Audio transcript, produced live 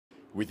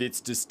With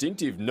its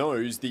distinctive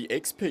nose, the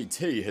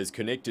XPT has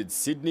connected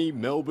Sydney,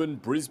 Melbourne,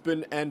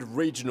 Brisbane and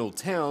regional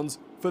towns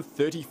for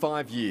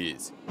 35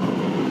 years.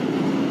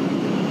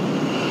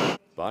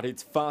 But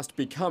it's fast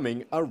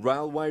becoming a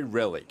railway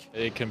relic.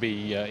 It can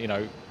be,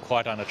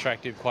 quite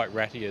unattractive, quite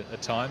ratty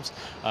at times.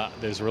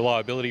 There's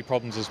reliability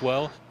problems as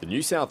well. The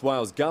New South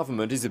Wales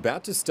government is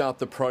about to start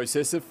the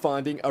process of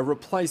finding a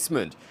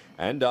replacement.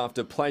 And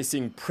after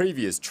placing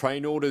previous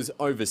train orders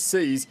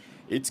overseas,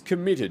 it's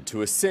committed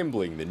to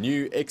assembling the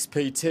new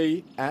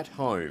XPT at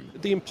home.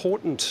 The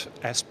important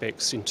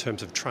aspects in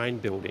terms of train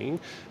building,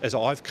 as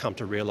I've come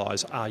to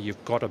realise, are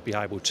you've got to be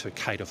able to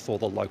cater for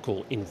the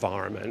local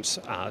environment,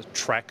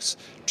 tracks,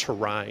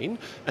 terrain,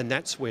 and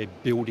that's where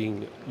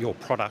building your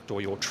product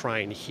or your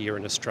train here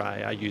in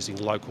Australia using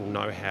local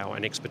know-how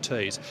and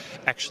expertise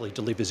actually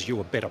delivers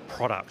you a better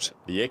product.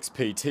 The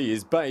XPT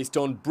is based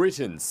on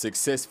Britain's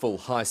successful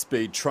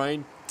high-speed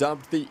train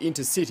dubbed the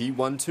Intercity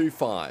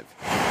 125.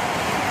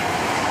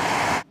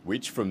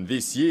 Which from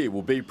this year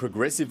will be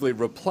progressively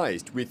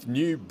replaced with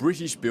new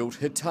British-built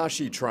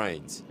Hitachi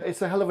trains.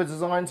 It's a hell of a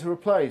design to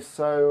replace,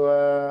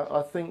 so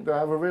I think they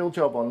have a real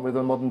job on with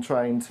a modern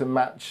train to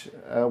match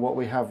what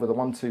we have with the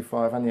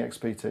 125 and the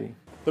XPT.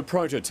 The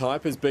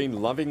prototype has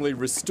been lovingly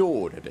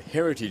restored at a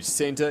heritage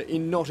centre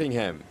in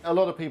Nottingham. A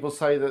lot of people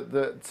say that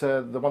the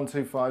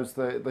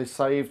 125s, they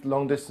saved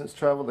long-distance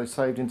travel, they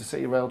saved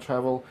intercity rail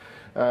travel,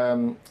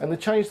 and they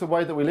changed the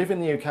way that we live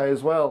in the UK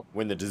as well.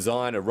 When the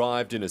design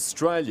arrived in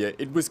Australia,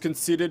 it was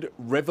considered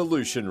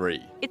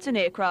revolutionary. It's an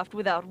aircraft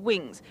without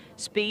wings.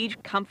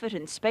 Speed, comfort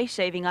and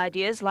space-saving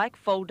ideas like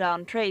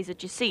fold-down trays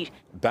at your seat.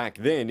 Back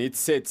then, it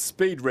set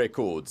speed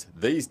records.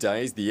 These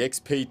days, the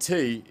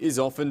XPT is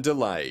often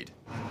delayed.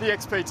 The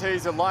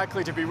XPTs are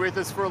likely to be with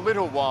us for a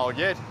little while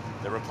yet.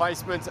 The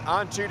replacements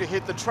aren't due to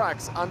hit the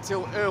tracks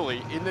until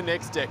early in the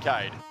next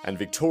decade. And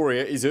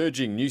Victoria is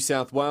urging New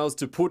South Wales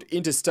to put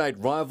interstate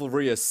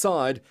rivalry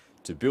aside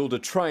to build a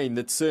train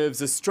that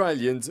serves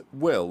Australians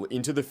well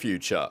into the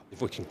future.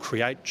 If we can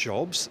create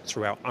jobs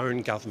through our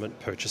own government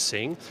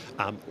purchasing,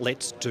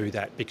 let's do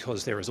that,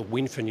 because there is a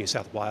win for New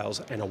South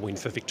Wales and a win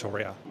for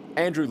Victoria.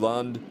 Andrew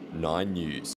Lund, 9 News.